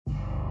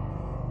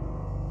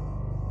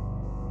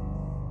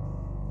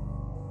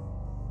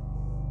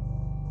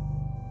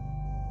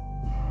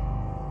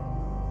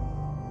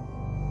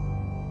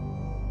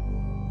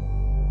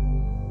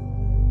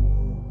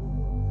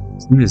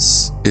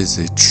This is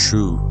a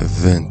true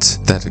event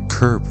that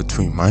occurred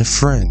between my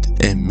friend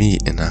and me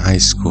in high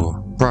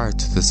school. Prior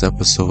to this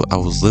episode, I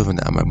was living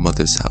at my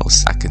mother's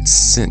house. I can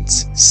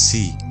sense,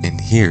 see, and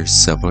hear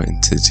several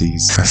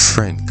entities. My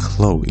friend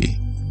Chloe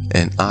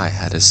and I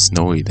had a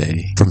snowy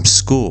day from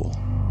school.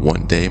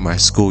 One day, my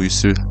school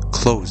used to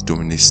close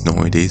during these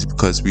snowy days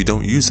because we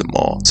don't use them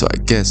all. So I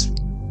guess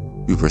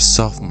we were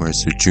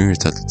sophomores or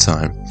juniors at the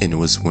time, and it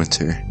was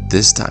winter.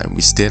 This time,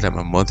 we stayed at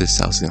my mother's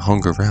house and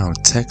hung around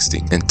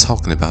texting and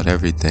talking about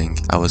everything.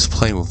 I was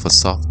playing with a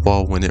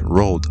softball when it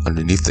rolled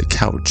underneath the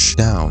couch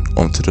down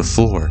onto the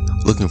floor,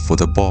 looking for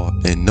the ball,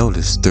 and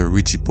noticed the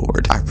Ouija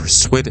board. I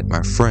persuaded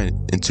my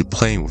friend into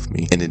playing with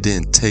me, and it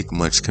didn't take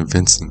much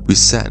convincing. We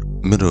sat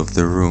middle of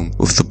the room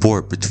with the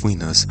board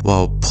between us.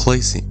 While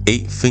placing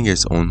 8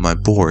 fingers on my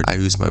board, I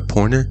used my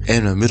pointer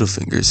and my middle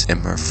fingers,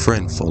 and my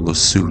friend followed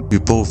suit. We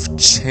both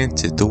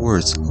chanted the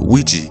words,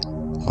 "Ouija,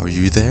 are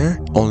you there?"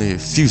 Only a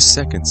few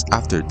seconds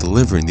after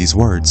delivering these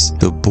words,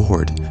 the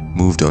board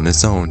moved on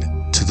its own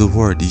to the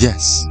word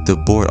yes. The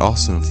board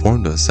also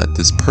informed us that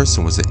this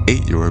person was an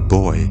 8-year-old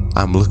boy.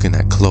 I'm looking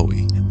at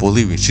Chloe,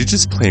 believing she's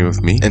just playing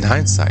with me. In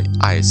hindsight,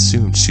 I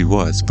assumed she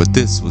was, but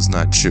this was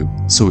not true.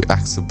 So we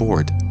asked the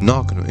board,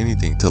 knocking on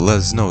anything to let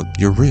us know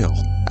you're real.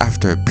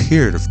 After a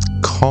period of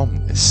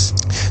calmness,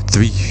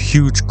 3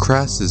 huge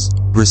crashes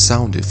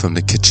resounded from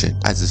the kitchen,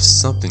 as if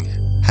something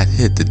had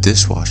hit the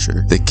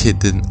dishwasher. The kid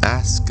didn't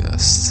ask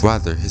us,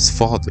 rather his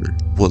father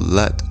would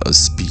let us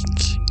speak.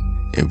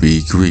 And we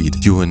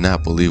agreed. You will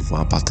not believe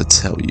what I'm about to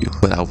tell you,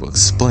 but I will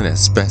explain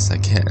as best I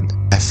can.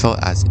 I felt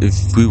as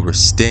if we were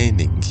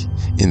standing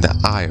in the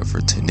eye of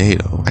a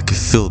tornado. I could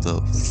feel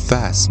the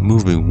fast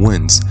moving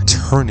winds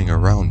turning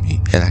around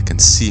me, and I can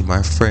see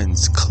my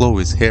friend's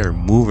Chloe's hair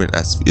moving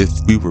as if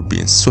we were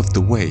being swept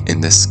away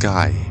in the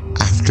sky.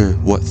 After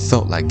what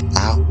felt like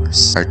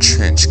hours, our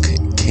trench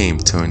came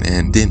to an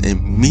end. Then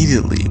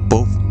immediately,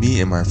 both me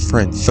and my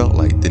friend felt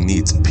like the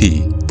need to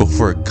pee.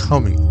 Before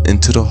coming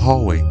into the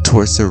hallway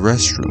towards the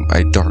restroom,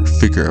 a dark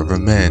figure of a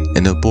man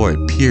and a boy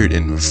appeared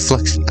in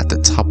reflection at the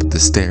top of the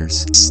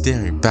stairs,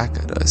 staring back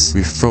at us.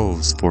 We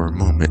froze for a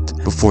moment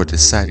before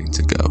deciding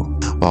to go.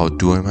 While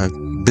doing my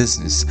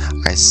business,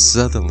 I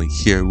suddenly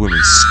hear women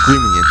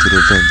screaming into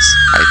the vents.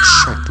 I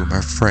checked with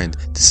my friend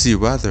to see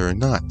whether or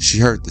not she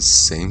heard the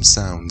same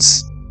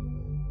sounds.